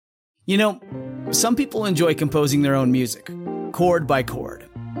You know, some people enjoy composing their own music, chord by chord,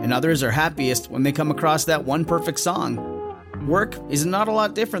 and others are happiest when they come across that one perfect song. Work is not a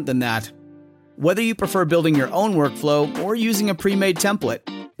lot different than that. Whether you prefer building your own workflow or using a pre-made template,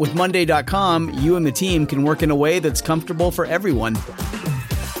 with Monday.com, you and the team can work in a way that's comfortable for everyone.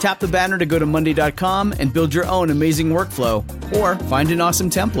 Tap the banner to go to Monday.com and build your own amazing workflow, or find an awesome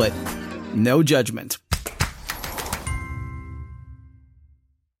template. No judgment.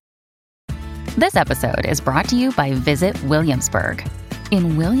 This episode is brought to you by Visit Williamsburg.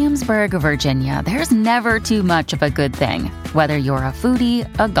 In Williamsburg, Virginia, there's never too much of a good thing. Whether you're a foodie,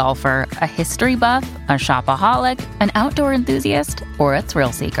 a golfer, a history buff, a shopaholic, an outdoor enthusiast, or a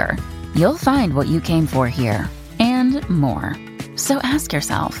thrill seeker, you'll find what you came for here and more. So ask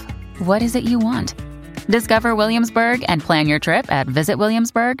yourself, what is it you want? Discover Williamsburg and plan your trip at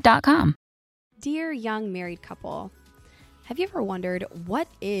visitwilliamsburg.com. Dear young married couple, have you ever wondered what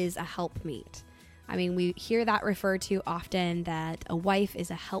is a helpmeet? I mean, we hear that referred to often, that a wife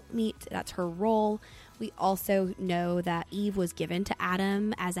is a helpmeet. That's her role. We also know that Eve was given to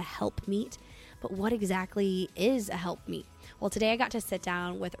Adam as a helpmeet. But what exactly is a helpmeet? Well, today I got to sit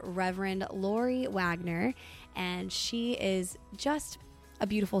down with Reverend Lori Wagner, and she is just a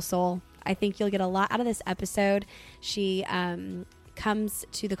beautiful soul. I think you'll get a lot out of this episode. She comes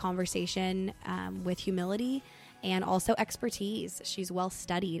to the conversation with humility and also expertise. She's well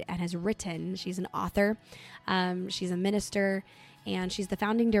studied and has written. She's an author. She's a minister, and she's the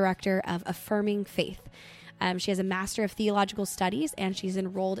founding director of Affirming Faith. She has a Master of Theological Studies, and she's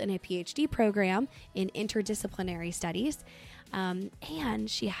enrolled in a PhD program in interdisciplinary studies. And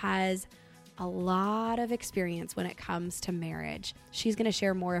she has a lot of experience when it comes to marriage. She's going to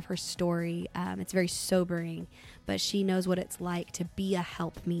share more of her story. It's very sobering, but she knows what it's like to be a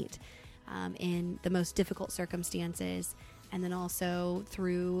helpmeet in the most difficult circumstances, and then also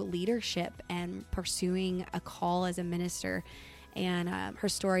through leadership and pursuing a call as a minister. And her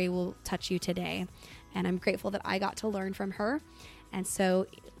story will touch you today. And I'm grateful that I got to learn from her. And so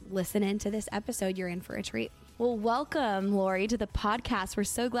listen into this episode. You're in for a treat. Well, welcome, Lori, to the podcast. We're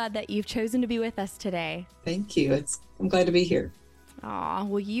so glad that you've chosen to be with us today. Thank you. I'm glad to be here. Aw,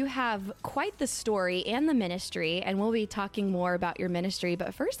 well, you have quite the story and the ministry, and we'll be talking more about your ministry.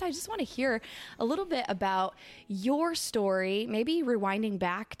 But first, I just want to hear a little bit about your story, maybe rewinding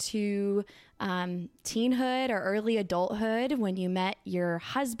back to teenhood or early adulthood when you met your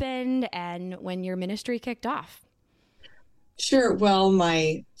husband and when your ministry kicked off. Sure. Well,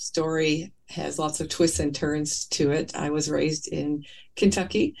 my story has lots of twists and turns to it. I was raised in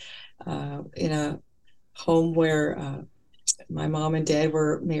Kentucky in a home where my mom and dad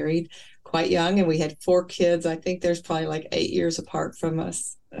were married quite young, and we had 4 kids. I think there's probably like 8 years apart from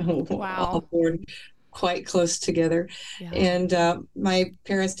us. Wow. All born quite close together. Yeah. And my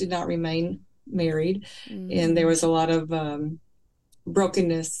parents did not remain married. And there was a lot of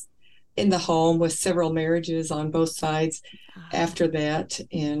brokenness in the home with several marriages on both sides after that,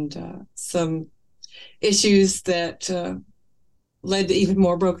 and some issues that led to even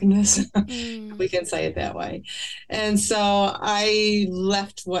more brokenness. We can say it that way. And so I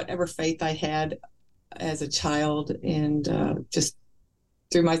left whatever faith I had as a child and just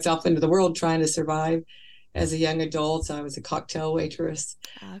threw myself into the world trying to survive as a young adult. I was a cocktail waitress.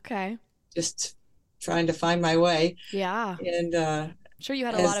 Okay. Just trying to find my way. Yeah. And I'm sure you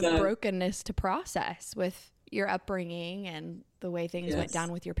had a lot of brokenness to process with your upbringing and the way things went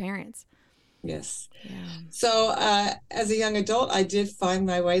down with your parents. Yes. Yeah. So as a young adult, I did find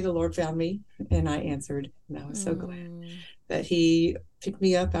my way. The Lord found me, and I answered. And I was so glad that he picked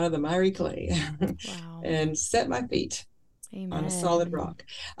me up out of the miry clay and set my feet on a solid rock.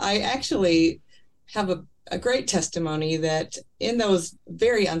 I actually have a great testimony that in those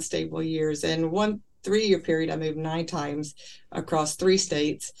very unstable years, and 1 3-year period, I moved 9 times across 3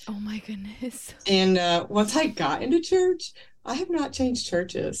 states. Oh my goodness. And once I got into church, I have not changed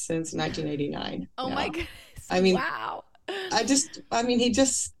churches since 1989. Oh my goodness. I mean, wow. he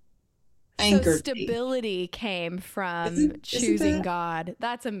just anchored me. So stability came from choosing God.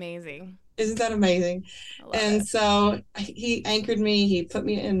 That's amazing. Isn't that amazing? And it. So he anchored me. He put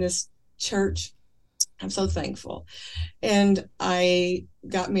me in this church. I'm so thankful. And I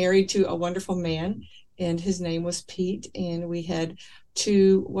got married to a wonderful man, and his name was Pete. And we had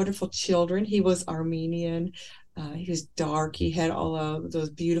 2 wonderful children. He was Armenian. He was dark. He had all of those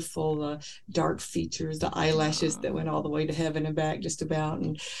beautiful dark features, the eyelashes that went all the way to heaven and back, just about,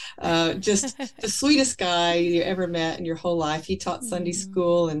 and just the sweetest guy you ever met in your whole life. He taught Sunday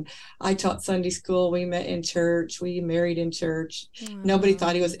school, and I taught Sunday school. We met in church. We married in church. Nobody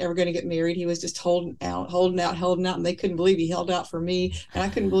thought he was ever going to get married. He was just holding out, and they couldn't believe he held out for me, and I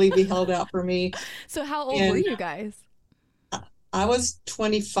couldn't believe he held out for me. So how old were you guys? I was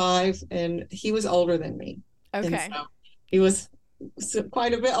 25, and he was older than me. Okay. So he was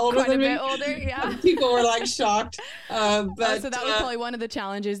quite a bit older than me. Quite a bit older, yeah. People were like shocked. So that was probably one of the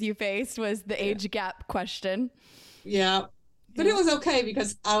challenges you faced, was the age gap question. Yeah. But it was okay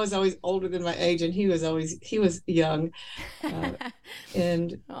because I was always older than my age, and he was young.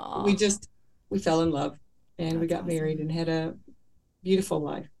 And we fell in love, and we got married and had a beautiful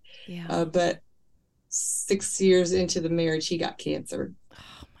life. Yeah. But 6 years into the marriage, he got cancer. Oh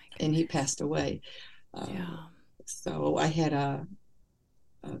my goodness. And he passed away. So I had a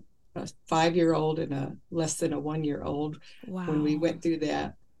 5-year-old and a less than a 1-year-old. Wow. When we went through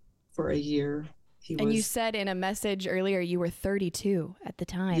that for a year. You said in a message earlier you were 32 at the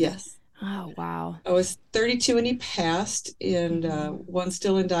time. Yes. Oh, wow. I was 32 when he passed, and one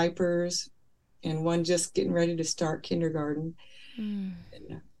still in diapers and one just getting ready to start kindergarten.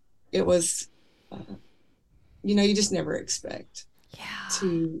 And it was, you just never expect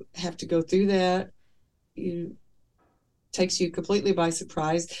to have to go through that. It takes you completely by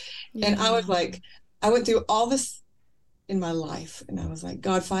surprise. And I was like, I went through all this in my life, and I was like,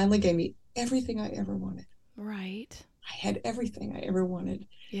 God finally gave me everything I ever wanted. Right. I had everything I ever wanted.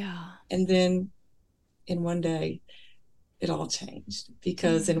 Yeah. And then in one day, it all changed,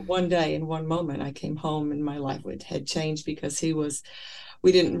 because in one day, in one moment, I came home and my life had changed, because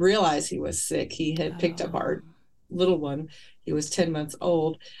we didn't realize he was sick. He had picked up our little one. He was 10 months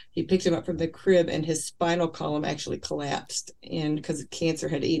old. He picked him up from the crib, and his spinal column actually collapsed, and because cancer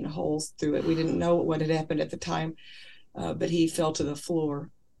had eaten holes through it. We didn't know what had happened at the time, but he fell to the floor,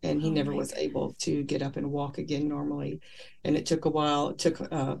 and he never was able to get up and walk again normally. And it took a while. It took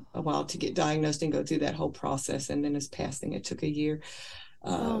a while to get diagnosed and go through that whole process. And then his passing, it took a year.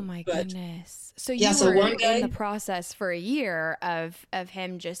 Oh my goodness. So you were one day, in the process for a year of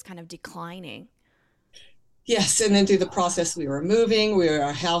him just kind of declining. Yes. And then through the process, we were moving,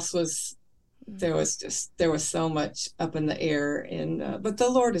 our house was, there was so much up in the air. And, but the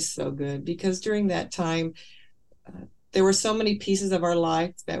Lord is so good, because during that time, there were so many pieces of our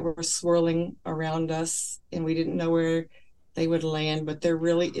life that were swirling around us, and we didn't know where they would land. But there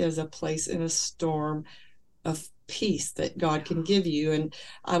really is a place in a storm of peace that God can give you. And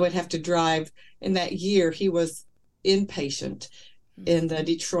I would have to drive. In that year, he was inpatient in the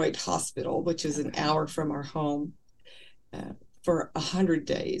Detroit hospital, which is an hour from our home, for 100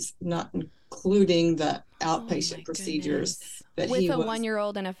 days, not including the outpatient procedures. That with a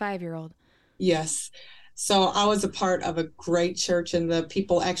 1-year-old and a 5-year-old. Yes. So I was a part of a great church, and the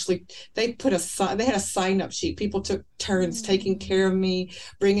people actually, they had a sign-up sheet. People took turns taking care of me,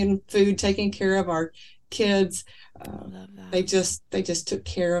 bringing food, taking care of our kids. I love that. They just took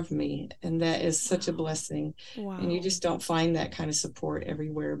care of me, and that is such a blessing. Wow. And you just don't find that kind of support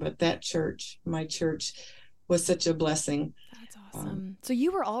everywhere. But that church, my church, was such a blessing. That's awesome. So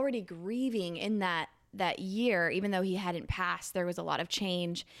you were already grieving in that year, even though he hadn't passed. There was a lot of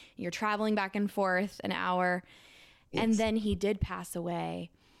change. You're traveling back and forth an hour, and then he did pass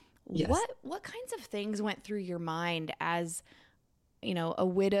away. Yes. What kinds of things went through your mind as, a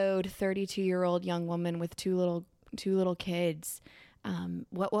widowed 32-year-old young woman with two little kids?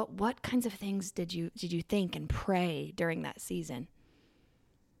 What kinds of things did you think and pray during that season?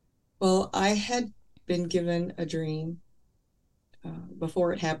 Well, I had been given a dream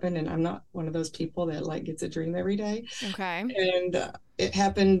before it happened, and I'm not one of those people that gets a dream every day. Okay. And it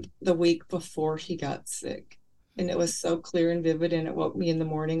happened the week before he got sick, and it was so clear and vivid, and it woke me in the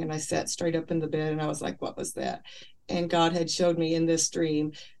morning, and I sat straight up in the bed, and I was like, what was that? And God had showed me in this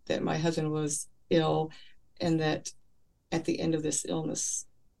dream that my husband was ill, and that at the end of this illness,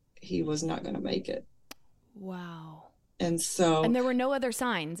 he was not going to make it. Wow. And there were no other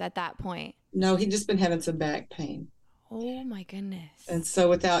signs at that point? No, he'd just been having some back pain. Oh my goodness. And so,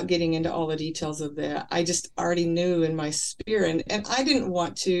 without getting into all the details of that, I just already knew in my spirit, and I didn't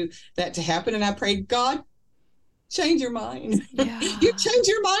want that to happen. And I prayed, God, change your mind. Yeah. You change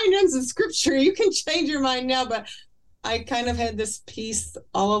your mind in the scripture. You can change your mind now. But I kind of had this peace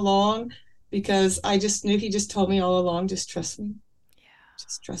all along, because I just knew he just told me all along, just trust me. Yeah.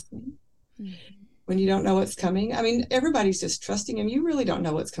 Just trust me. Mm-hmm. When you don't know what's coming. I mean, everybody's just trusting him. You really don't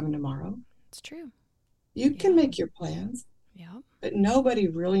know what's coming tomorrow. It's true. You can make your plans. Yeah. But nobody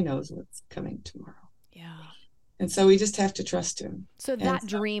really knows what's coming tomorrow. Yeah. And so we just have to trust him. So that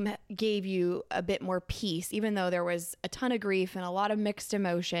dream gave you a bit more peace, even though there was a ton of grief and a lot of mixed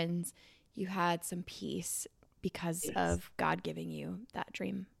emotions. You had some peace because of God giving you that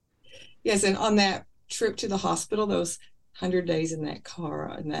dream. Yes, and on that trip to the hospital, those 100 days in that car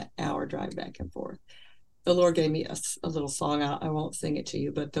and that hour drive back and forth, the Lord gave me a little song. I won't sing it to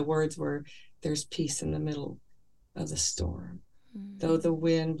you, but the words were, "There's peace in the middle of the storm, though the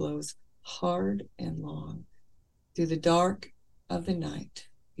wind blows hard and long. Through the dark of the night,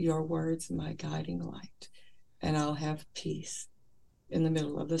 your words my guiding light, and I'll have peace in the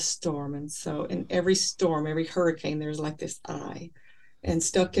middle of the storm." And so in every storm, every hurricane, there's like this eye, and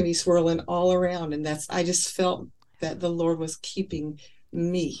stuff can be swirling all around. And I just felt that the Lord was keeping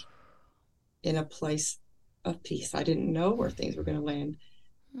me in a place of peace. I didn't know where things were going to land,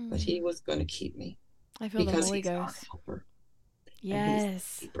 but he was going to keep me. I feel the Holy he's our Ghost. helper.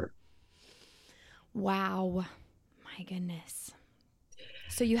 Yes. Wow. My goodness.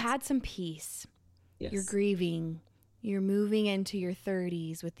 So you had some peace. Yes. You're grieving. You're moving into your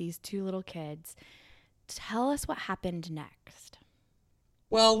 30s with these two little kids. Tell us what happened next.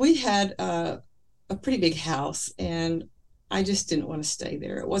 Well, we had a pretty big house, and I just didn't want to stay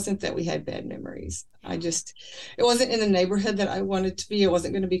there. It wasn't that we had bad memories. It wasn't in the neighborhood that I wanted to be. It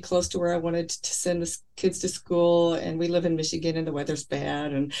wasn't going to be close to where I wanted to send the kids to school. And we live in Michigan and the weather's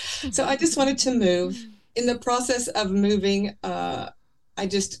bad. And so I just wanted to move. In the process of moving,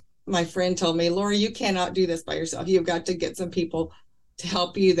 my friend told me, "Lori, you cannot do this by yourself. You've got to get some people to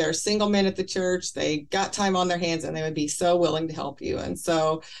help you. They're single men at the church. They got time on their hands and they would be so willing to help you." And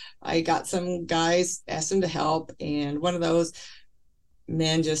so I got some guys, asked them to help. And one of those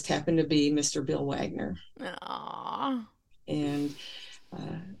men just happened to be Mr. Bill Wagner. Aww. And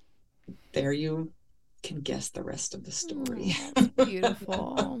there you can guess the rest of the story. That's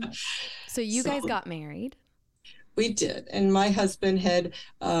beautiful. So you guys got married. We did. And my husband had,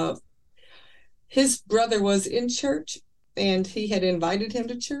 his brother was in church, and he had invited him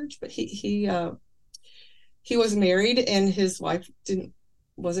to church, but he was married, and his wife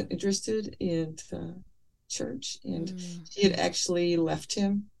wasn't interested in church, and she had actually left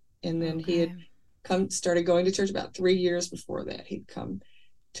him. And then he had started going to church about 3 years before that. He'd come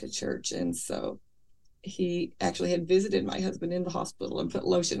to church, and so he actually had visited my husband in the hospital and put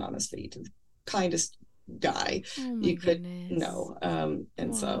lotion on his feet. The kindest guy you could know.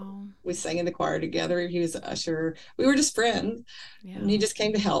 And so we sang in the choir together. He was an usher. We were just friends, and he just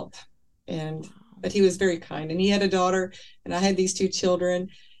came to help. But he was very kind, and he had a daughter, and I had these two children.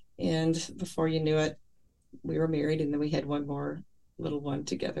 And before you knew it, we were married, and then we had one more little one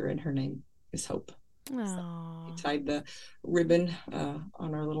together, and her name is Hope. So we tied the ribbon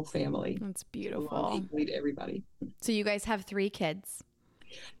on our little family. That's beautiful. Equally to everybody. So you guys have 3 kids?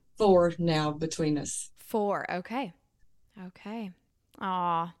 4 now between us. 4. Okay.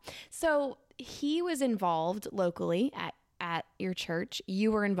 Aw. So he was involved locally at your church.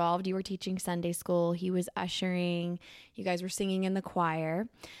 You were involved. You were teaching Sunday school. He was ushering. You guys were singing in the choir.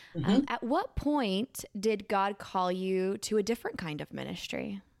 At what point did God call you to a different kind of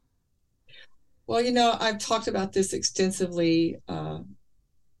ministry? Well, I've talked about this extensively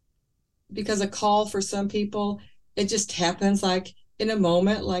because a call for some people, it just happens like in a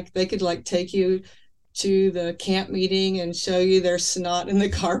moment. Like they could take you to the camp meeting and show you their snot in the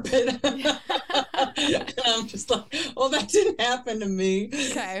carpet. And I'm just like, well, that didn't happen to me.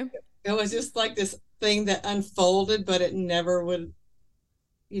 Okay. It was just like this thing that unfolded, but it never would,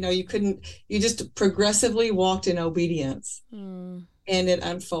 you just progressively walked in obedience and it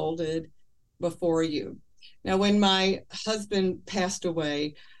unfolded before you. Now, when my husband passed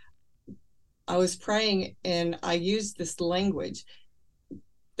away, I was praying and I used this language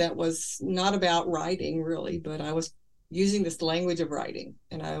that was not about writing really, but I was using this language of writing.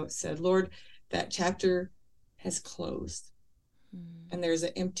 And I said, "Lord, that chapter has closed and there's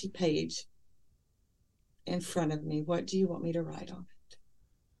an empty page in front of me. What do you want me to write on it?"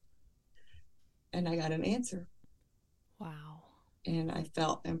 And I got an answer. Wow. And I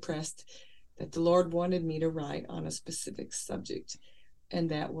felt impressed that the Lord wanted me to write on a specific subject, and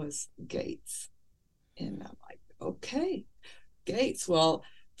that was gates. And I'm like, okay, gates. Well,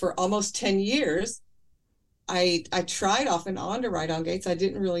 for almost 10 years, I tried off and on to write on gates. I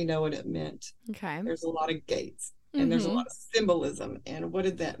didn't really know what it meant. Okay. There's a lot of gates, and there's a lot of symbolism, and what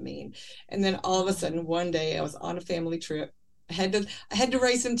did that mean? And then all of a sudden, one day I was on a family trip. I had to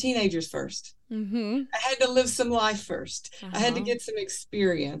raise some teenagers first. I had to live some life first. I had to get some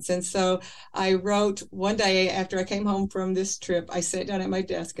experience. And so I wrote one day after I came home from this trip, I sat down at my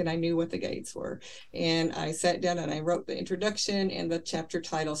desk and I knew what the gates were. And I sat down and I wrote the introduction and the chapter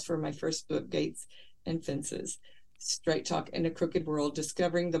titles for my first book, Gates and fences, straight talk in a crooked world,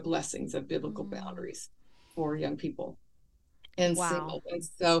 discovering the blessings of biblical boundaries for young people and single. And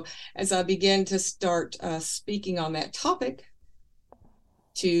so as I began to start speaking on that topic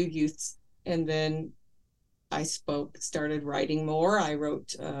to youths, and then I started writing more. I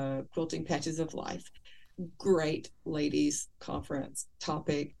wrote Quilting Patches of Life. Great ladies conference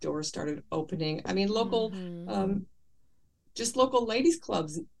topic. Doors started opening. I mean, local, just local ladies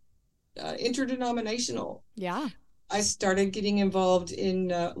clubs, interdenominational. Yeah. I started getting involved in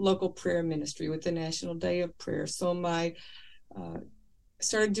local prayer ministry with the National Day of Prayer. So I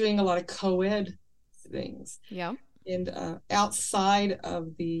started doing a lot of co-ed things. Yeah. And outside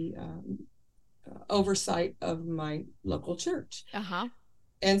of the oversight of my local church.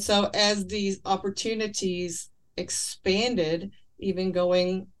 And so as these opportunities expanded, even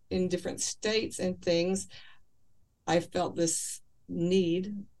going in different states and things, I felt this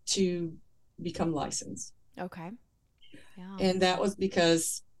need to become licensed. Okay. Yeah. And that was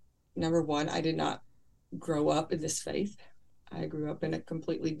because, number one, I did not grow up in this faith. I grew up in a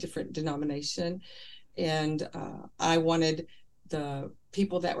completely different denomination. And I wanted the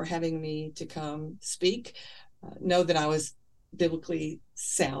people that were having me to come speak know that I was biblically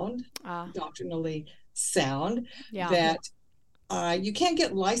sound, doctrinally sound, that you can't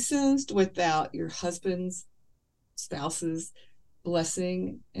get licensed without your husband's, spouse's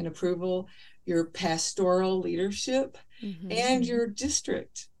blessing and approval, your pastoral leadership, and your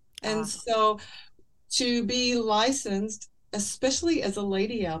district. And so to be licensed, especially as a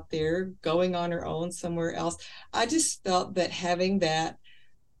lady out there going on her own somewhere else, I just felt that having that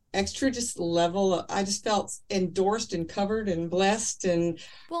extra just level, I just felt endorsed and covered and blessed. And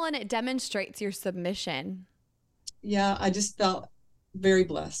it demonstrates your submission. Yeah, I just felt very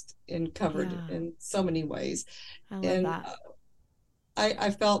blessed and covered in so many ways. I love that. I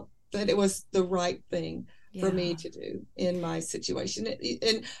felt that it was the right thing for me to do in my situation.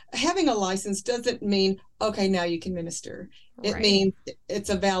 And having a license doesn't mean, okay, now you can minister. It means it's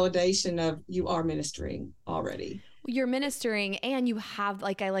a validation of you are ministering already. You're ministering, and you have,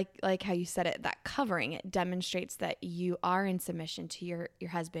 I like how you said it, that covering. It demonstrates that you are in submission to your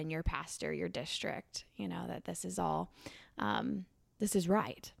husband, your pastor, your district, that this is all, this is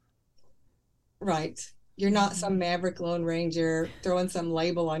right. Right. You're not some maverick Lone Ranger throwing some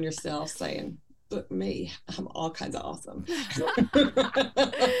label on yourself saying, look me, I'm all kinds of awesome.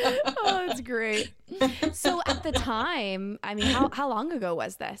 Oh, that's great. So at the time, I mean, how long ago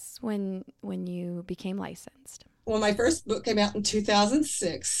was this when you became licensed? Well, my first book came out in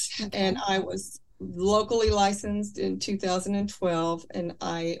 2006, and I was locally licensed in 2012, and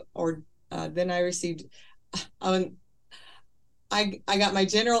then I received, I got my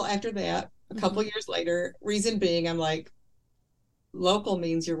general after that a couple years later. Reason being, I'm like, local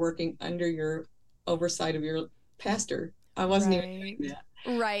means you're working under your oversight of your pastor. I wasn't even doing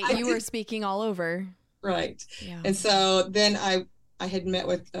that. Right. You were speaking all over. Right. Yeah. And so then I had met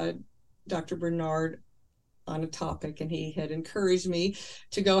with Dr. Bernard on a topic, and he had encouraged me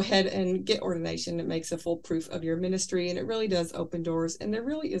to go ahead and get ordination. It makes a full proof of your ministry, and it really does open doors, and there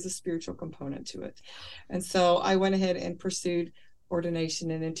really is a spiritual component to it. And so I went ahead and pursued ordination,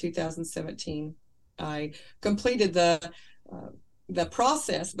 and in 2017 I completed the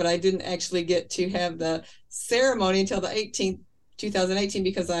process, but I didn't actually get to have the ceremony until the 2018,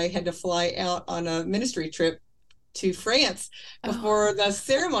 because I had to fly out on a ministry trip to France before the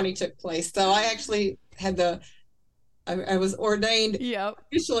ceremony took place. So I actually had I was ordained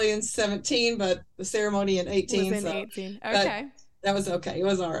officially in 17, but the ceremony in 18. Was in 18. Okay. That was okay. It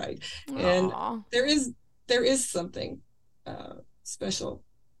was all right. Aww. And there is something special.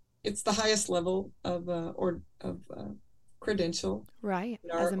 It's the highest level of credential. Right.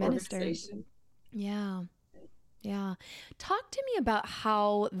 As a minister. Yeah. Talk to me about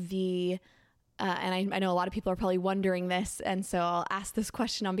how and I know a lot of people are probably wondering this, and so I'll ask this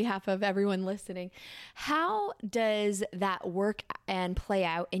question on behalf of everyone listening. How does that work and play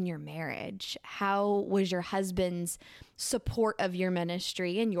out in your marriage? How was your husband's support of your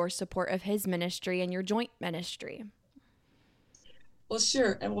ministry and your support of his ministry and your joint ministry? Well,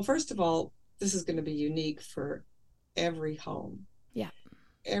 sure. And well, first of all, this is going to be unique for every home. Yeah.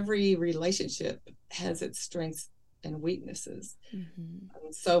 Every relationship has its strengths and weaknesses.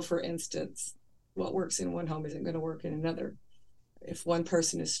 So, for instance, what works in one home isn't going to work in another. If one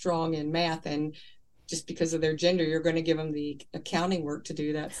person is strong in math, and just because of their gender, you're going to give them the accounting work to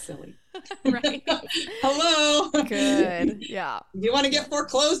do, that's silly. Right. Hello. Good. Yeah. You want to get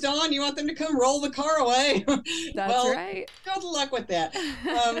foreclosed on? You want them to come roll the car away? That's right. Good luck with that.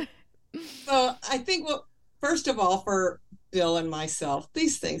 So I think, first of all, for Bill and myself,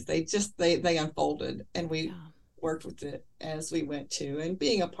 these things, they unfolded, and we worked with it as we went to, and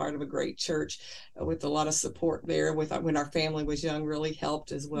being a part of a great church with a lot of support there with when our family was young really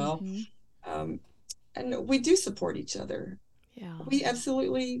helped as well. And we do support each other. Yeah. We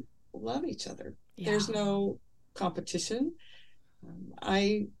absolutely love each other. Yeah. There's no competition.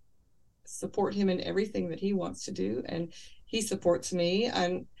 I support him in everything that he wants to do, and he supports me.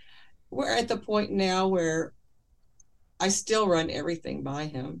 And we're at the point now where I still run everything by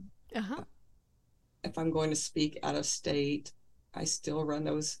him. If I'm going to speak out of state, I still run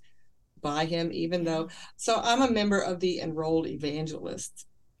those by him, even though. So I'm a member of the enrolled evangelists.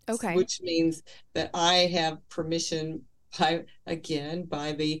 Okay. Which means that I have permission by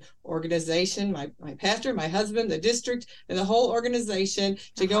the organization, my pastor, my husband, the district, and the whole organization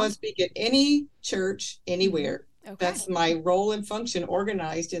to go and speak at any church anywhere. Okay. That's my role and function,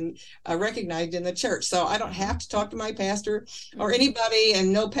 organized and recognized in the church. So I don't have to talk to my pastor or anybody,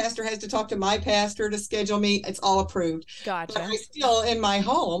 and no pastor has to talk to my pastor to schedule me. It's all approved. Gotcha. But I still, in my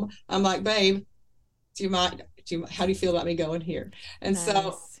home, I'm like, babe, do you mind? How do you feel about me going here? And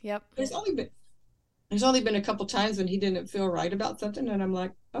so there's only been a couple times when he didn't feel right about something, and I'm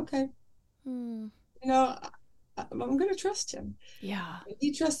like, okay, I'm going to trust him. Yeah, and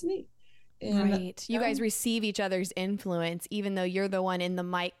he trusts me. And, right. You guys receive each other's influence, even though you're the one in the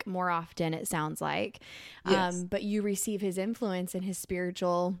mic more often, it sounds like. Yes. But you receive his influence and his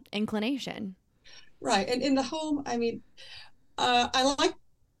spiritual inclination. Right. And in the home, I mean, I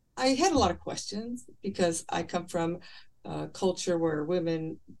had a lot of questions because I come from a culture where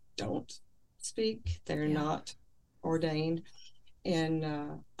women don't speak. They're not ordained.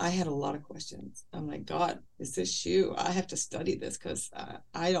 And I had a lot of questions. I'm like, God, is this you? I have to study this because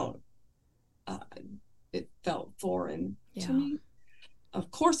I don't, it felt foreign to me.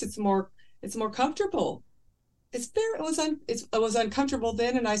 Of course, it's more comfortable. It was uncomfortable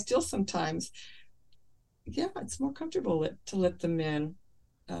then, and I still sometimes, it's more comfortable to let the men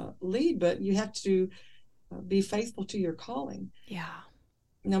lead, but you have to be faithful to your calling. Yeah.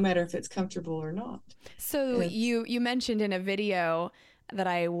 No matter if it's comfortable or not. So you mentioned in a video that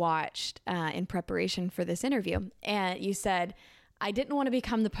I watched in preparation for this interview, and you said, I didn't want to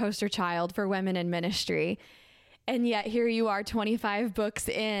become the poster child for women in ministry. And yet here you are 25 books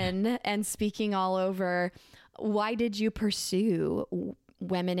in and speaking all over. Why did you pursue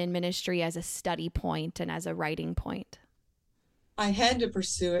women in ministry as a study point and as a writing point? I had to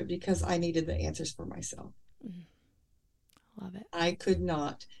pursue it because I needed the answers for myself. Love it. I could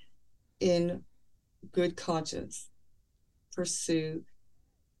not, in good conscience, pursue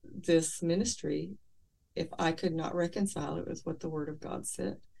this ministry if I could not reconcile it with what the Word of God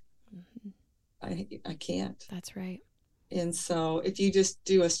said. I can't. That's right. And so if you just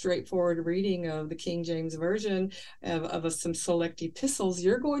do a straightforward reading of the King James Version of some select epistles,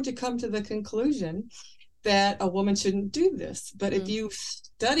 you're going to come to the conclusion that a woman shouldn't do this. But if you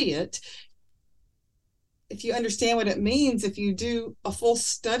study it, if you understand what it means, if you do a full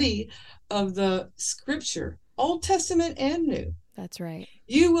study of the scripture, Old Testament and New, that's right,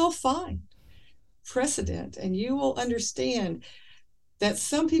 you will find precedent, and you will understand that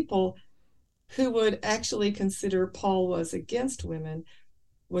some people who would actually consider Paul was against women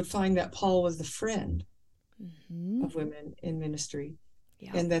would find that Paul was the friend of women in ministry.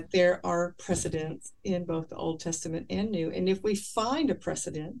 Yeah. And that there are precedents in both the Old Testament and New. And if we find a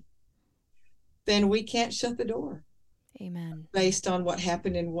precedent, then we can't shut the door. Amen. Based on what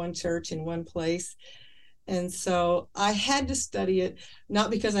happened in one church in one place. And so I had to study it,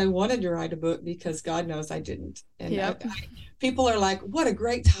 not because I wanted to write a book, because God knows I didn't. And people are like, what a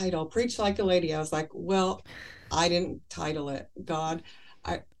great title, Preach Like a Lady. I was like, well, I didn't title it. God,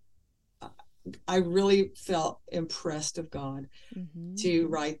 I really felt impressed of God to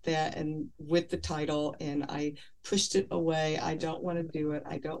write that, and with the title, and I pushed it away. I don't want to do it.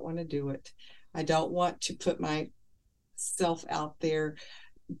 I don't want to do it. I don't want to put myself out there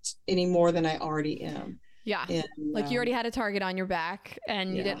any more than I already am. Yeah. And, like you already had a target on your back,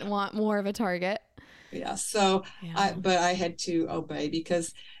 and you didn't want more of a target. Yeah. So, but I had to obey,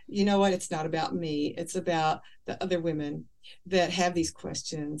 because you know what? It's not about me. It's about the other women that have these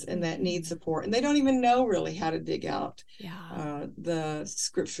questions and that need support, and they don't even know really how to dig out the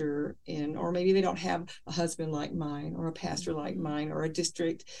scripture or maybe they don't have a husband like mine, or a pastor like mine, or a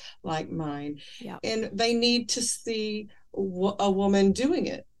district like mine. Yeah. And they need to see a woman doing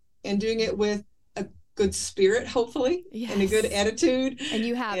it, and doing it with a good spirit, hopefully, and a good attitude. And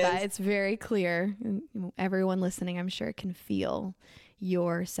you have that. It's very clear. Everyone listening, I'm sure, can feel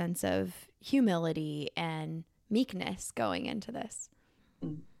your sense of humility and meekness going into this.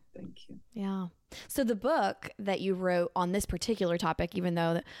 Thank you. Yeah. So the book that you wrote on this particular topic, even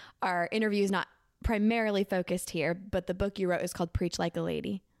though our interview is not primarily focused here, but the book you wrote is called Preach Like a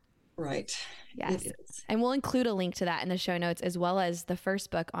Lady. Right. Yes. It is. And we'll include a link to that in the show notes, as well as the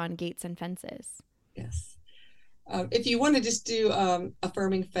first book on gates and fences. Yes. If you want to just do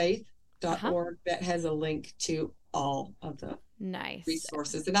affirmingfaith.org, that has a link to all of the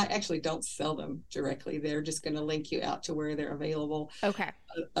resources. And I actually don't sell them directly. They're just going to link you out to where they're available. Okay.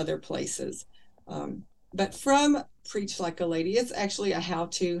 Other places. But from Preach Like a Lady, it's actually a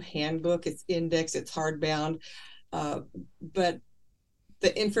how-to handbook. It's indexed, it's hardbound. But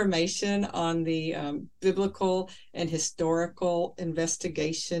the information on the biblical and historical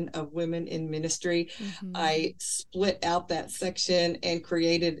investigation of women in ministry, I split out that section and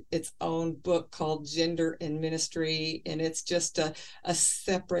created its own book called Gender in Ministry. And it's just a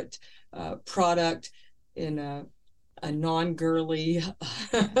separate product in a non-girly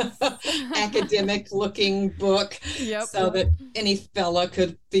academic looking book, so that any fella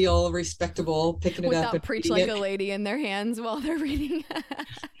could feel respectable picking it up and Preach Like a Lady in their hands while they're reading.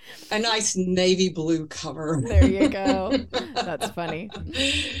 A nice navy blue cover. There you go. That's funny.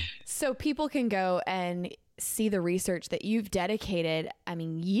 So people can go and see the research that you've dedicated,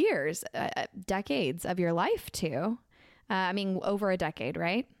 years, decades of your life to. Over a decade,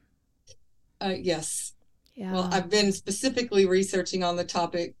 right? Yes. Yeah. Well, I've been specifically researching on the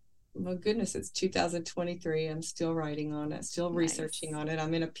topic. My goodness, it's 2023. I'm still writing on it, still researching on it.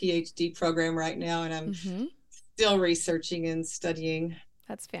 I'm in a PhD program right now, and I'm still researching and studying.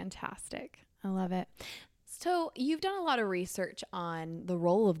 That's fantastic. I love it. So you've done a lot of research on the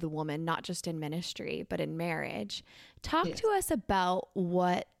role of the woman, not just in ministry, but in marriage. Talk to us about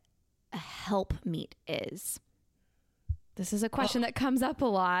what a helpmeet is. This is a question that comes up a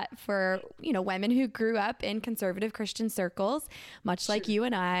lot for, women who grew up in conservative Christian circles, much like you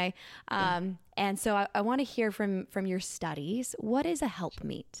and I. And so I want to hear from your studies. What is a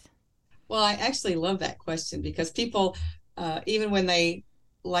helpmeet? Well, I actually love that question because people, even when they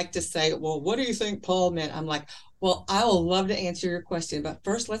like to say, well, what do you think Paul meant? I'm like, well, I will love to answer your question. But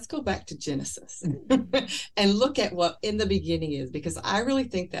first, let's go back to Genesis and look at what in the beginning is, because I really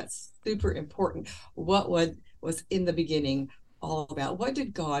think that's super important. What was in the beginning all about? What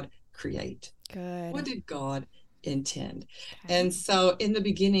did God create? Good. What did God intend? Okay. And so in the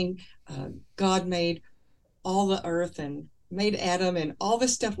beginning, God made all the earth and made Adam, and all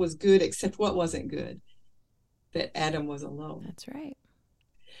this stuff was good except what wasn't good, that Adam was alone. That's right.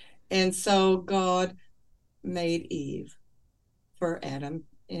 And so God made Eve for Adam,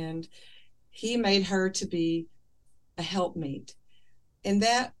 and he made her to be a helpmeet. And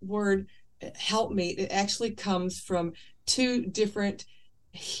that word helpmeet, it actually comes from two different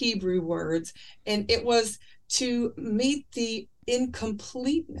Hebrew words, and it was to meet the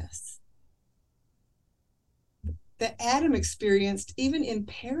incompleteness that Adam experienced even in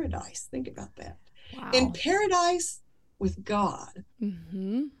paradise. Think about that. Wow. In paradise with God,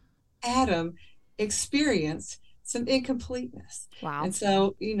 Adam experienced some incompleteness. Wow. And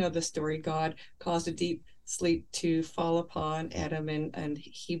so, the story, God caused a deep sleep to fall upon Adam, and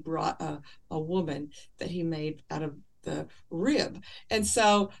he brought a woman that he made out of the rib. And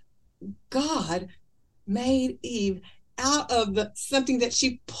so God made Eve out of something that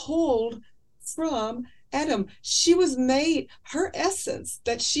she pulled from Adam. She was made, her essence,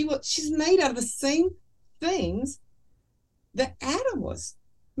 that she's made out of the same things that Adam was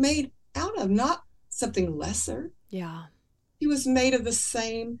made out of, not something lesser. Yeah. He was made of the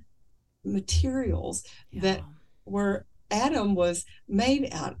same materials that were Adam was made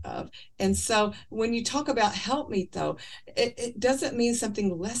out of. And so when you talk about helpmeet, though, it doesn't mean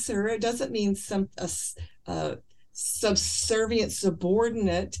something lesser. It doesn't mean some subservient,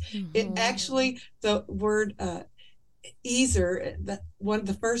 subordinate. It actually, the word ezer,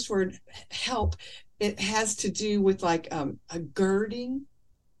 the first word help, it has to do with like a girding,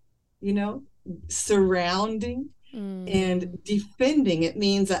 surrounding and defending. It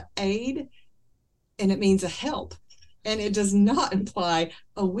means an aid and it means a help. And it does not imply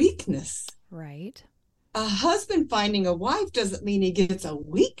a weakness. Right. A husband finding a wife doesn't mean he gets a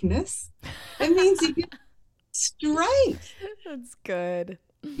weakness. It means he gets strength. That's good.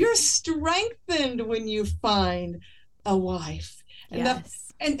 You're strengthened when you find a wife.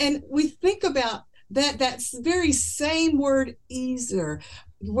 Yes. And we think about that's very same word, ezer.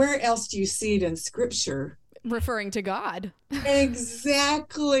 Where else do you see it in Scripture? Referring to God.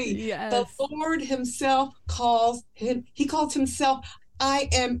 Exactly. Yes. The Lord himself calls himself, I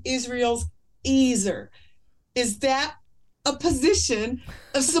am Israel's ezer. Is that a position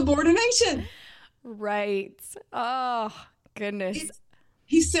of subordination? Right. Oh, goodness.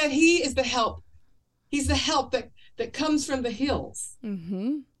 He said he is the help. He's the help that comes from the hills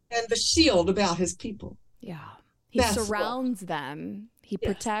and the shield about his people. Yeah. He surrounds them. He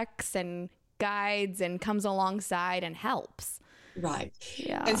protects and guides and comes alongside and helps. Right.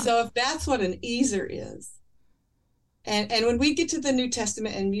 Yeah. And so if that's what an easer is, and when we get to the New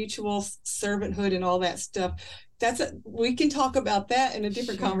Testament and mutual servanthood and all that stuff, we can talk about that in a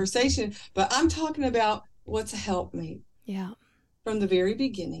different conversation, but I'm talking about what's a helpmate. Yeah. From the very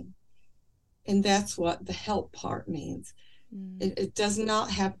beginning. And that's what the help part means. It does not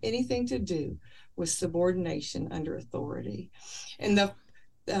have anything to do with subordination under authority. And the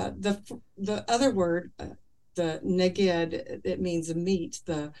other word, the neged, it means meet,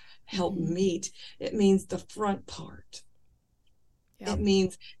 the help meet. It means the front part. It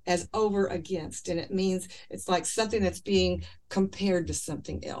means as over against, and it means it's like something that's being compared to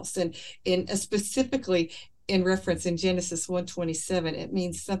something else. And specifically in reference in Genesis 1:27, it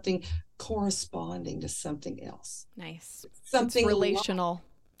means something corresponding to something else. Nice. Something it's relational.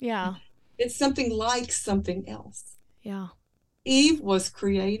 Yeah. It's something like something else. Yeah. Eve was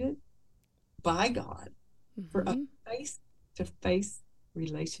created by God for a face-to-face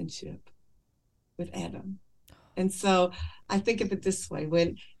relationship with Adam. And so I think of it this way.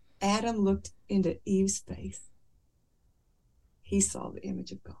 When Adam looked into Eve's face, he saw the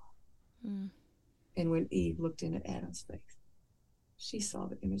image of God. And when Eve looked into Adam's face, she saw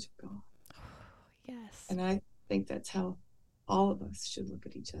the image of God. Yes. And I think that's how all of us should look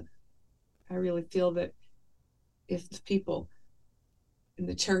at each other. I really feel that if the people in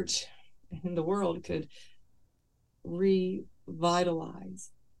the church and in the world could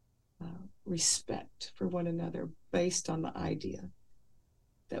revitalize respect for one another based on the idea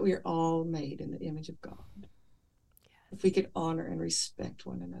that we are all made in the image of God. Yes. If we could honor and respect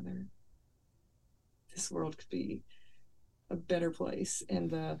one another, this world could be a better place.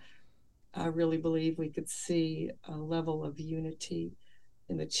 And I really believe we could see a level of unity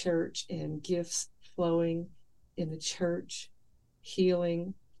in the church and gifts flowing in the church,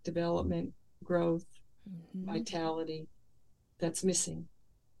 healing, development, growth, vitality that's missing.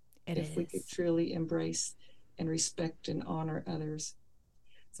 If we could truly embrace and respect and honor others.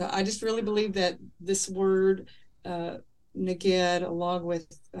 So I just really believe that this word, neged, along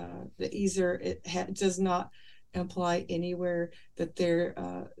with the ezer, does not imply anywhere that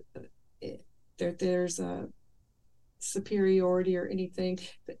there's a superiority or anything.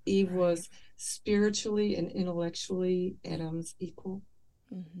 That Eve was spiritually and intellectually Adam's equal,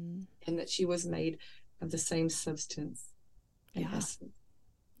 and that she was made of the same substance and essence.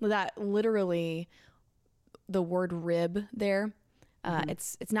 That literally, the word rib there,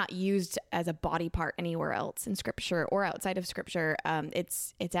 it's not used as a body part anywhere else in Scripture or outside of Scripture.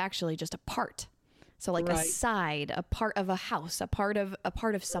 It's actually just a part. So like a side, a part of a house, a part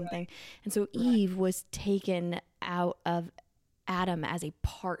of something. And so Eve was taken out of Adam as a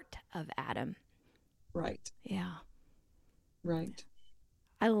part of Adam. Right. Yeah. Right.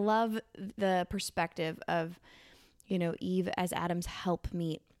 I love the perspective of, Eve as Adam's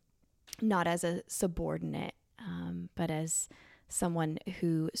helpmeet, not as a subordinate, but as someone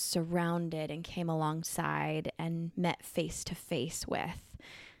who surrounded and came alongside and met face to face with.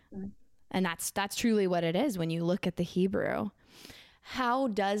 And that's truly what it is when you look at the Hebrew. How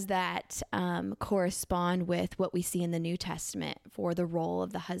does that correspond with what we see in the New Testament for the role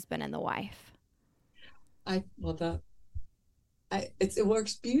of the husband and the wife? It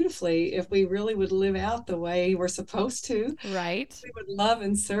works beautifully if we really would live out the way we're supposed to. Right. We would love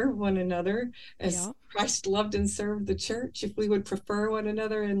and serve one another as Christ loved and served the church. If we would prefer one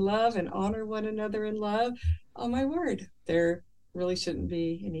another in love and honor one another in love, oh my word, there really shouldn't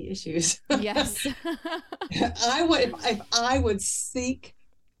be any issues. Yes. If I would seek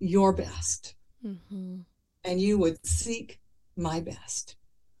your best and you would seek my best,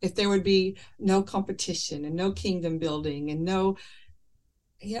 if there would be no competition and no kingdom building and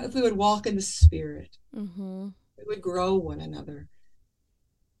if we would walk in the Spirit, we would grow one another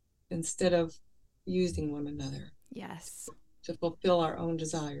instead of using one another. Yes. To fulfill our own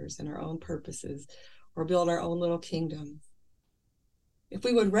desires and our own purposes or build our own little kingdom. If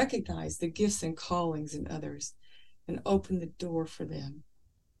we would recognize the gifts and callings in others and open the door for them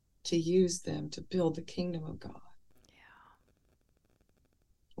to use them to build the kingdom of God.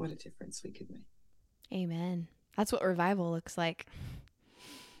 What a difference we could make. Amen. That's what revival looks like.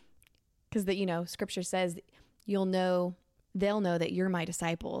 Because Scripture says they'll know that you're my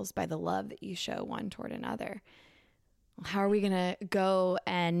disciples by the love that you show one toward another. How are we going to go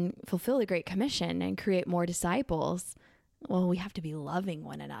and fulfill the Great Commission and create more disciples? Well, we have to be loving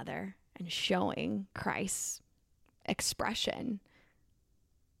one another and showing Christ's expression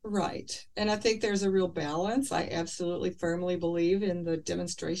Right. And I think there's a real balance. I absolutely firmly believe in the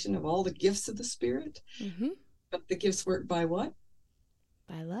demonstration of all the gifts of the Spirit. Mm-hmm. But the gifts work by what?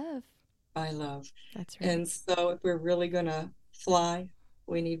 By love. By love. That's right. And so if we're really going to fly,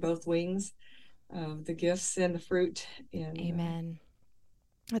 we need both wings of the gifts and the fruit. And, Amen.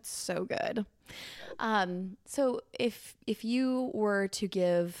 That's so good. So if you were to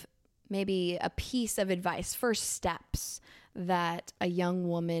give maybe a piece of advice, first steps that a young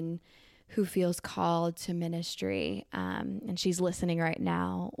woman who feels called to ministry, and she's listening right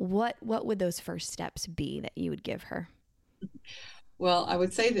now, what would those first steps be that you would give her? Well, I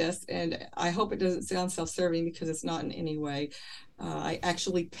would say this, and I hope it doesn't sound self-serving because it's not in any way. I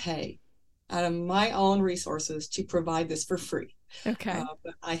actually pay out of my own resources to provide this for free. Okay.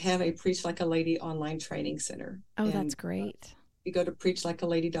 But I have a Preach Like a Lady online training center. Oh, and, that's great. You go to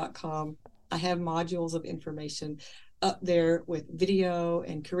preachlikealady.com. I have modules of information up there with video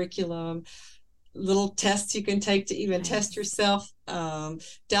and curriculum, little tests you can take to even test yourself,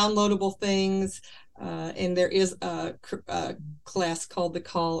 downloadable things. And there is a class called The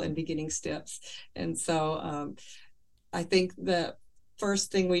Call and Beginning Steps. And so I think the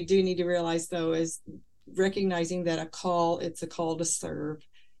first thing we do need to realize, though, is recognizing that it's a call to serve.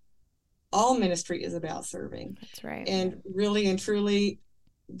 All ministry is about serving. That's right. And really and truly,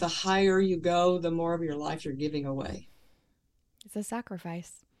 the higher you go, the more of your life you're giving away. It's a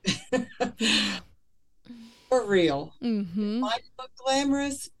sacrifice. For real. Mm-hmm. It might look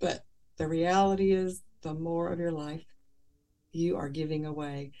glamorous, but the reality is the more of your life you are giving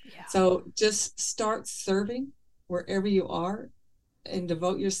away. Yeah. So just start serving wherever you are and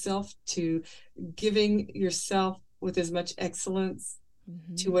devote yourself to giving yourself with as much excellence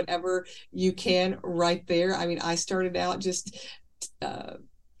to whatever you can right there. I mean, I started out just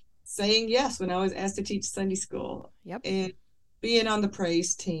saying yes when I was asked to teach Sunday school. Yep. And being on the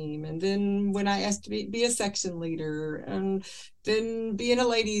praise team. And then when I asked to be a section leader, and then being a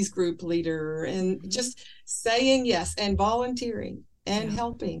ladies group leader, and just saying yes and volunteering and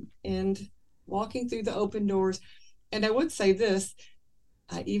helping and walking through the open doors. And I would say this,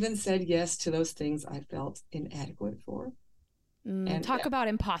 I even said yes to those things I felt inadequate for. And talk about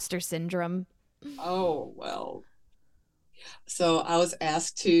imposter syndrome. Oh, well. So I was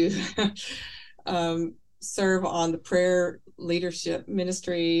asked to serve on the prayer leadership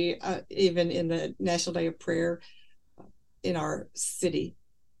ministry, even in the National Day of Prayer in our city.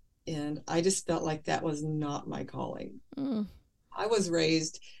 And I just felt like that was not my calling. I was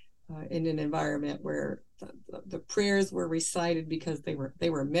raised in an environment where the prayers were recited because they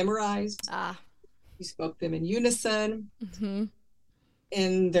were memorized. You spoke them in unison.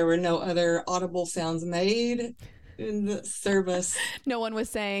 And there were no other audible sounds made in the service. No one was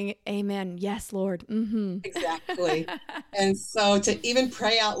saying, amen, yes, Lord. Exactly. And so to even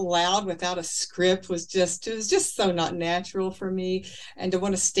pray out loud without a script was just so not natural for me. And to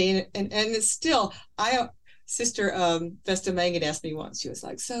want to stand and it's still, Sister Vesta Mangan asked me once, she was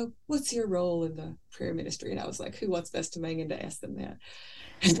like, so what's your role in the prayer ministry? And I was like, who wants Vesta Mangan to ask them that?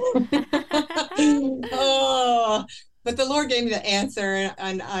 Oh, but the Lord gave me the answer,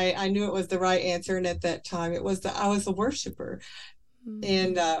 and I knew it was the right answer. And at that time, I was a worshiper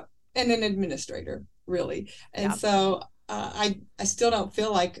and an administrator, really. And so I still don't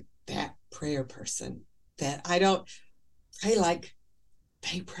feel like that prayer person, that I don't pray like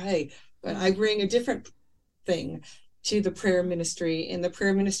they pray, but I bring a different thing to the prayer ministry, and the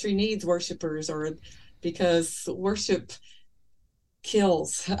prayer ministry needs worshipers, because worship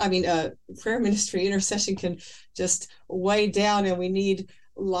kills. I mean, prayer ministry, intercession can just weigh down, and we need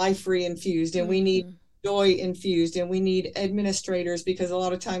life re-infused, and we need joy infused, and we need administrators, because a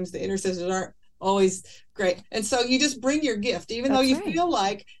lot of times the intercessors aren't always great. And so you just bring your gift, even though you feel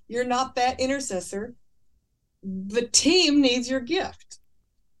like you're not that intercessor. The team needs your gift.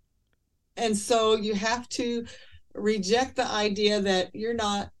 And so you have to reject the idea that you're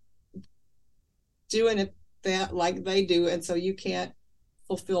not doing it that like they do, and so you can't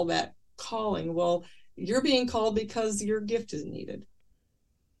fulfill that calling. Well, you're being called because your gift is needed.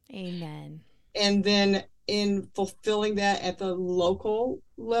 Amen. And then in fulfilling that at the local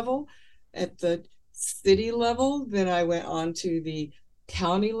level, at the city level, then I went on to the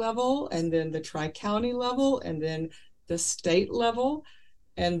county level, and then the tri-county level, and then the state level.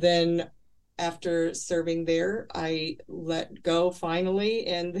 And then after serving there, I let go finally.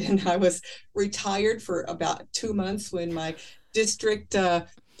 And then I was retired for about 2 months when my district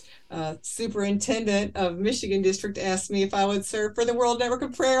superintendent of Michigan district asked me if I would serve for the World Network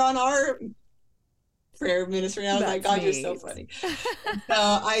of Prayer on our prayer ministry. And I was like, God, you're so funny. So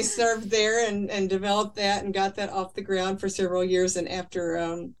I served there and developed that and got that off the ground for several years. And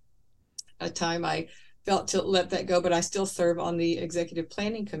after a time I felt to let that go, but I still serve on the executive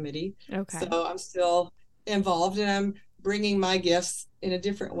planning committee. Okay. So I'm still involved, and I'm bringing my gifts in a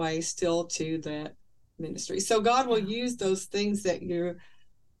different way still to that ministry. So God will use those things that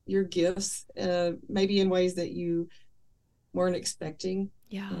your gifts, maybe in ways that you weren't expecting.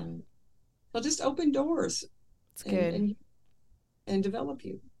 Yeah. And they'll just open doors. It's good. And develop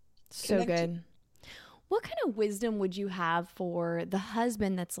you. So good. What kind of wisdom would you have for the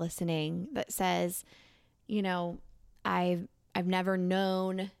husband that's listening that says, you know, I've never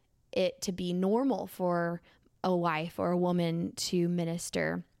known it to be normal for a wife or a woman to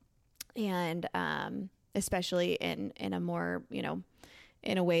minister, and especially in a more, you know,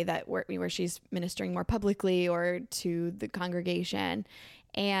 in a way that where she's ministering more publicly or to the congregation,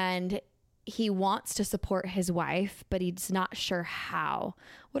 and he wants to support his wife, but he's not sure how.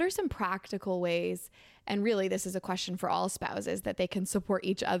 What are some practical ways, and really this is a question for all spouses, that they can support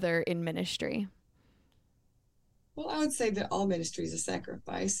each other in ministry? Well, I would say that all ministry is a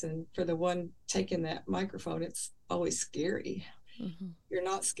sacrifice. And for the one taking that microphone, it's always scary. Mm-hmm. You're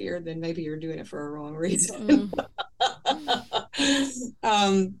not scared, then maybe you're doing it for a wrong reason.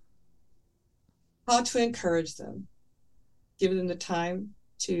 How to encourage them, give them the time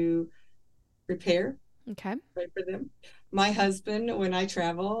to prepare. Okay. Pray for them. My husband, when I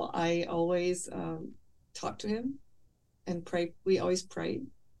travel, I always talk to him and pray. We always pray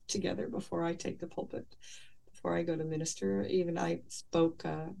together before I take the pulpit, before I go to minister. Even I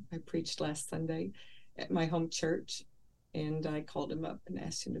preached last Sunday at my home church, and I called him up and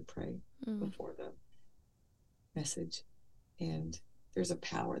asked him to pray before the message. And there's a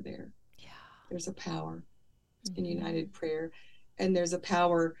power there. Yeah. There's a power in united prayer. And there's a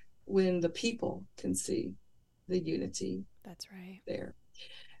power when the people can see the unity. That's right. There.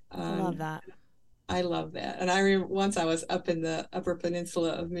 I love that. I love that. And I remember once I was up in the Upper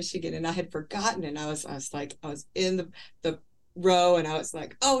Peninsula of Michigan, and I had forgotten, and I was in the row, and I was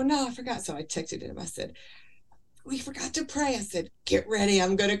like, oh no, I forgot. So I texted him. I said, we forgot to pray. I said, get ready.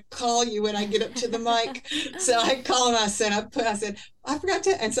 I'm going to call you when I get up to the mic. So I call him. I said, I forgot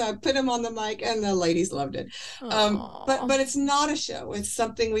to. And so I put him on the mic, and the ladies loved it. But it's not a show. It's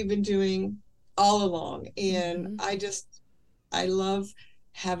something we've been doing all along. And I love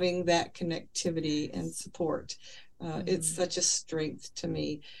having that connectivity and support. It's such a strength to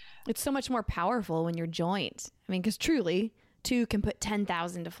me. It's so much more powerful when you're joint. I mean, because truly, two can put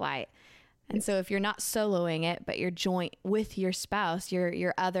 10,000 to flight. And so if you're not soloing it, but you're joint with your spouse,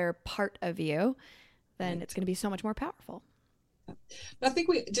 your other part of you, then it's going to be so much more powerful. But I think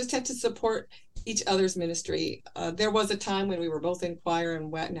we just have to support each other's ministry. There was a time when we were both in choir, and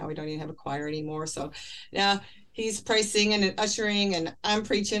now we don't even have a choir anymore. So now he's praise singing and ushering, and I'm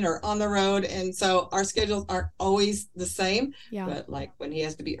preaching or on the road. And so our schedules aren't always the same. Yeah. But like when he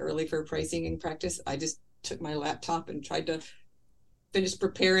has to be early for praise singing practice, I just took my laptop and tried to finish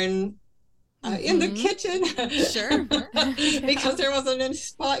preparing in the kitchen. Sure. Because there wasn't any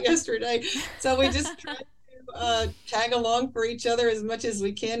spot yesterday. So we just tried to tag along for each other as much as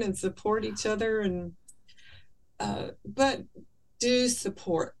we can and support each other. And but do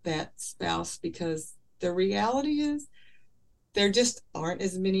support that spouse, because the reality is there just aren't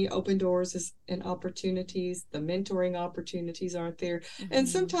as many open doors and opportunities. The mentoring opportunities aren't there. And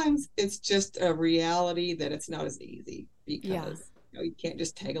sometimes it's just a reality that it's not as easy, because you can't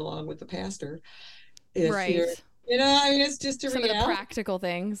just tag along with the pastor. Right. It's just a some reality. Of the practical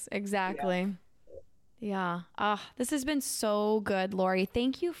things. Exactly. Yeah. This has been so good, Lori.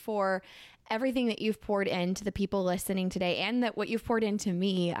 Thank you for everything that you've poured into the people listening today, and that what you've poured into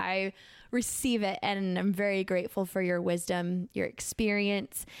me. I receive it, and I'm very grateful for your wisdom, your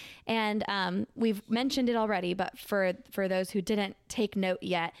experience. And we've mentioned it already, but for those who didn't take note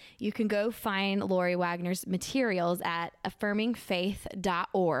yet, you can go find Lori Wagner's materials at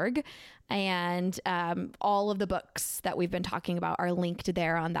affirmingfaith.org. And all of the books that we've been talking about are linked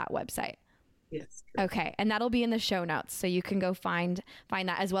there on that website. Yes. Okay. And that'll be in the show notes. So you can go find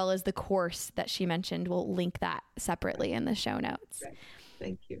that, as well as the course that she mentioned. We'll link that separately in the show notes. Right.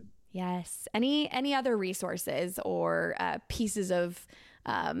 Thank you. Yes. Any other resources or pieces of,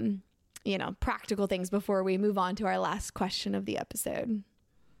 practical things before we move on to our last question of the episode?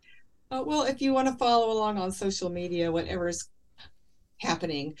 Well, if you want to follow along on social media, whatever's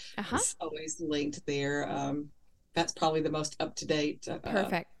happening, it's always linked there. That's probably the most up to date.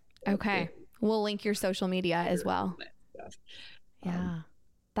 Perfect. Okay. We'll link your social media as well. Yeah.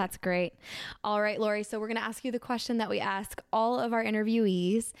 That's great. All right, Lori. So we're going to ask you the question that we ask all of our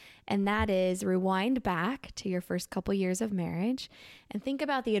interviewees, and that is, rewind back to your first couple years of marriage and think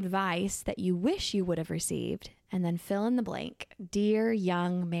about the advice that you wish you would have received and then fill in the blank. Dear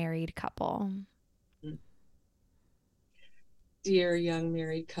young married couple. Dear young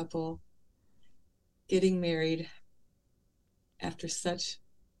married couple, getting married after such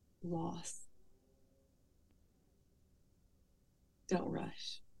loss. Don't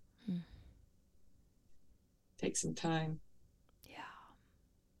rush. Take some time. Yeah.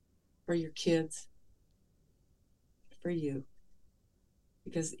 For your kids, for you.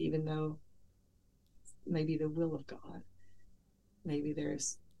 Because even though maybe the will of God, maybe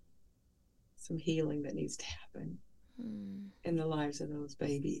there's some healing that needs to happen in the lives of those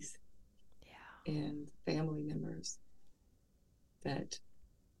babies and family members that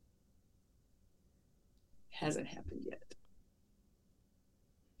hasn't happened yet.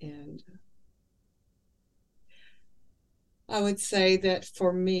 And I would say that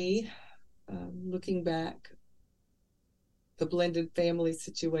for me, looking back, the blended family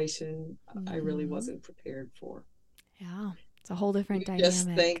situation, I really wasn't prepared for. Yeah, it's a whole different dynamic. Just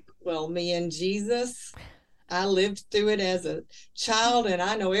think, well, me and Jesus, I lived through it as a child, and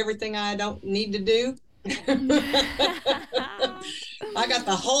I know everything I don't need to do. I got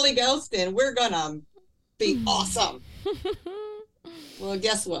the Holy Ghost, and we're gonna be awesome. Well,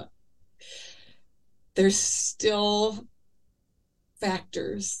 guess what? There's still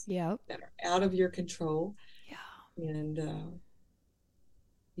factors that are out of your control. Yeah. And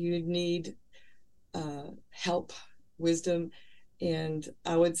you need help, wisdom. And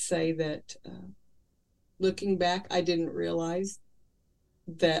I would say that looking back, I didn't realize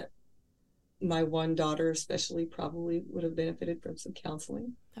that my one daughter especially probably would have benefited from some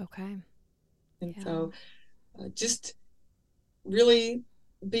counseling. Okay. And so just really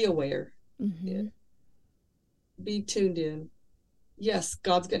be aware. Be tuned in. Yes,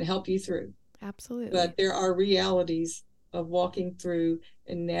 God's going to help you through. Absolutely. But there are realities of walking through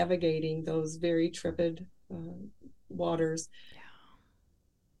and navigating those very trepid waters.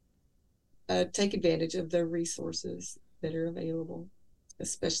 Take advantage of the resources that are available,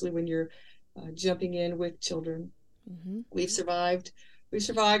 especially when you're jumping in with children. We've survived.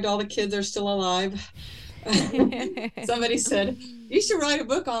 All the kids are still alive. Somebody said, you should write a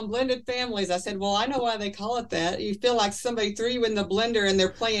book on blended families. I said, well, I know why they call it that. You feel like somebody threw you in the blender and they're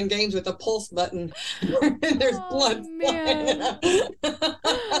playing games with a pulse button and there's blood flying out.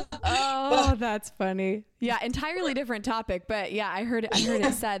 Oh, that's funny. Yeah, entirely different topic, but yeah, I heard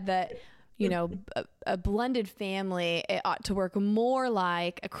it said that, you know, a blended family, it ought to work more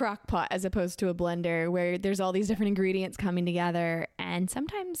like a crock pot as opposed to a blender, where there's all these different ingredients coming together, and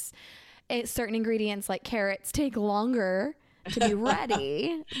sometimes certain ingredients like carrots take longer to be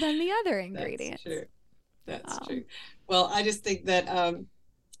ready than the other ingredients. That's true. Well, I just think that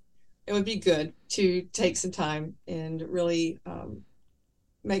it would be good to take some time and really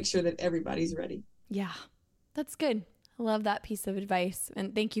make sure that everybody's ready. Yeah, that's good. I love that piece of advice.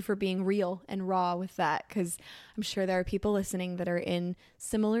 And thank you for being real and raw with that, because I'm sure there are people listening that are in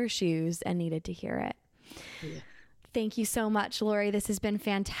similar shoes and needed to hear it. Yeah. Thank you so much, Lori. This has been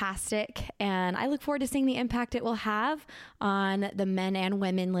fantastic. And I look forward to seeing the impact it will have on the men and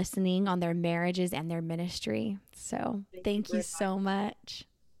women listening on their marriages and their ministry. So thank you so much.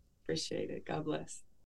 Appreciate it. God bless.